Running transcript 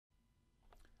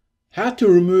How to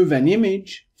remove an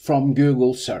image from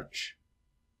Google search.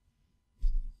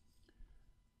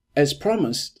 As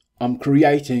promised, I'm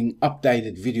creating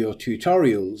updated video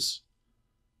tutorials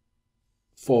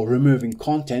for removing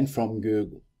content from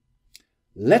Google.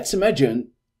 Let's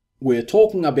imagine we're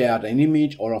talking about an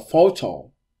image or a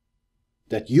photo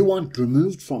that you want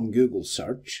removed from Google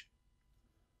search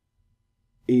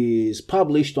is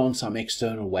published on some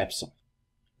external website.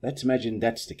 Let's imagine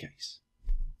that's the case.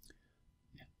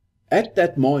 At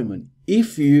that moment,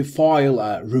 if you file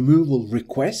a removal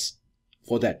request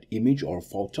for that image or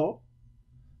photo,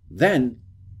 then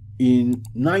in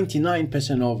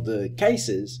 99% of the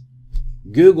cases,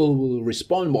 Google will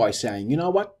respond by saying, you know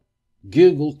what?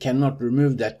 Google cannot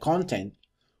remove that content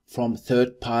from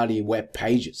third-party web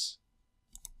pages.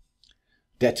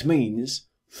 That means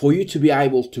for you to be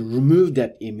able to remove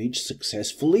that image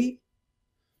successfully,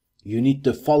 you need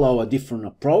to follow a different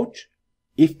approach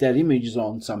if that image is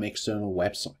on some external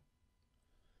website.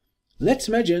 Let's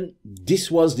imagine this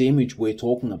was the image we're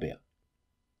talking about.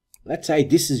 Let's say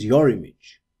this is your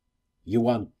image. You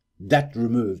want that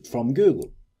removed from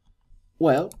Google.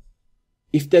 Well,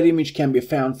 if that image can be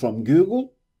found from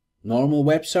Google, normal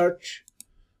web search,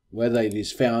 whether it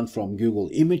is found from Google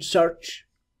image search,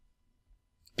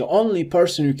 the only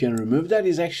person who can remove that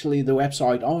is actually the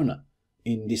website owner.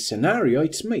 In this scenario,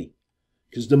 it's me.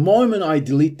 Because the moment I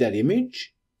delete that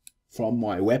image from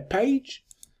my web page,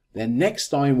 then next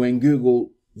time when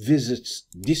Google visits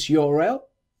this URL,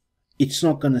 it's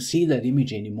not going to see that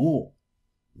image anymore.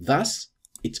 Thus,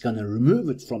 it's going to remove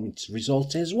it from its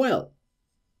results as well.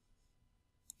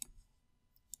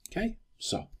 Okay,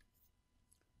 so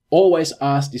always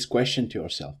ask this question to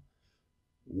yourself.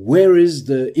 Where is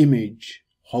the image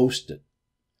hosted?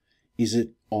 Is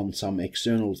it on some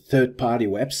external third-party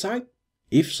website?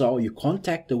 If so, you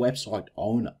contact the website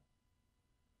owner.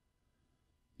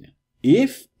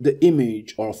 If the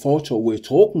image or photo we're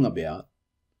talking about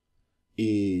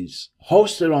is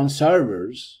hosted on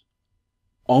servers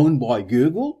owned by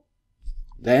Google,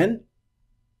 then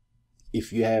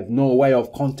if you have no way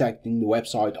of contacting the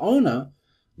website owner,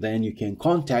 then you can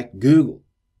contact Google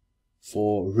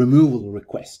for removal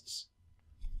requests.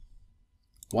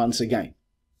 Once again,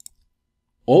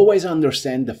 always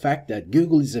understand the fact that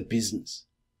Google is a business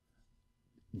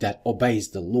that obeys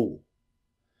the law.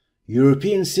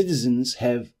 European citizens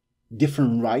have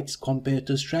different rights compared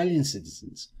to Australian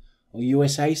citizens or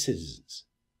USA citizens.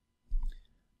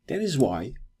 That is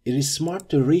why it is smart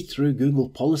to read through Google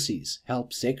Policies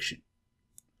help section.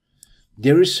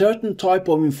 There is certain type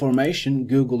of information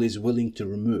Google is willing to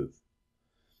remove.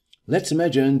 Let's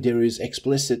imagine there is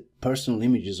explicit personal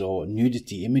images or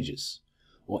nudity images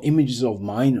or images of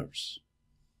minors.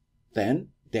 Then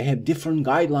they have different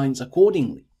guidelines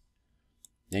accordingly.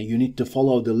 Now you need to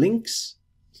follow the links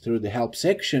through the help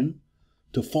section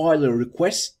to file a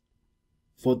request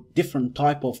for different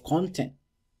type of content.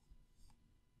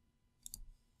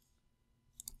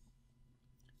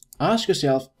 Ask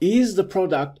yourself, is the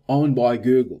product owned by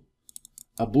Google?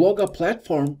 A Blogger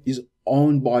platform is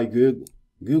owned by Google.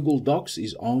 Google Docs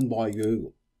is owned by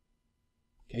Google.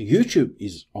 Okay, YouTube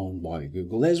is owned by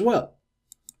Google as well.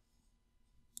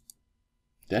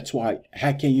 That's why,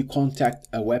 how can you contact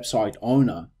a website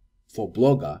owner for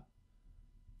Blogger?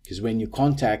 Because when you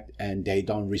contact and they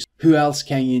don't respond, who else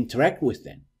can you interact with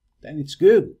then? Then it's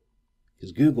Google.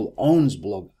 Because Google owns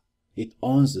Blogger. It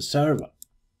owns the server.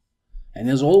 And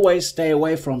as always, stay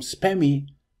away from spammy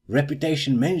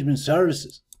reputation management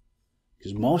services.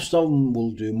 Because most of them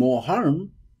will do more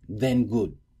harm than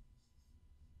good.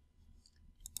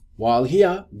 While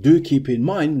here, do keep in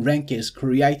mind, Rank has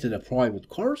created a private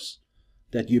course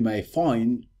that you may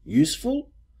find useful.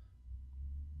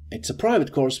 It's a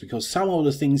private course because some of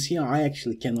the things here I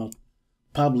actually cannot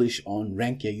publish on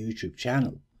Rankia YouTube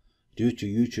channel due to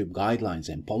YouTube guidelines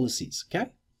and policies, okay?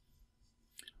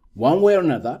 One way or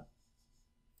another,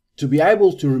 to be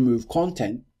able to remove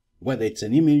content, whether it's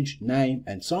an image, name,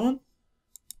 and so on,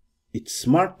 it's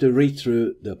smart to read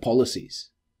through the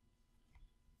policies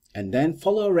and then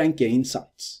follow Rankia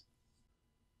insights.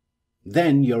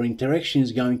 Then your interaction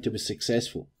is going to be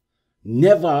successful.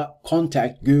 Never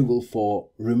contact Google for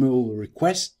removal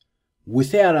request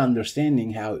without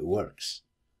understanding how it works.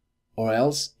 Or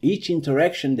else each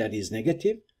interaction that is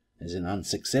negative, as an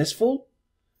unsuccessful,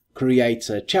 creates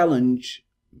a challenge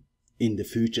in the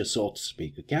future, so to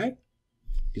speak, okay?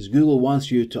 Because Google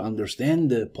wants you to understand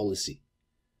the policy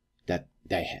that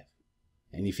they have.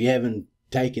 And if you haven't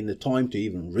taken the time to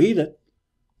even read it,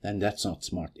 then that's not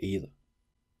smart either.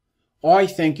 I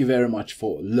thank you very much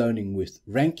for learning with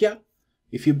Rankia.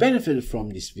 If you benefited from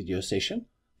this video session,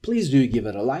 please do give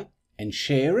it a like and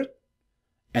share it.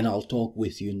 and I'll talk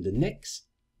with you in the next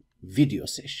video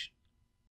session.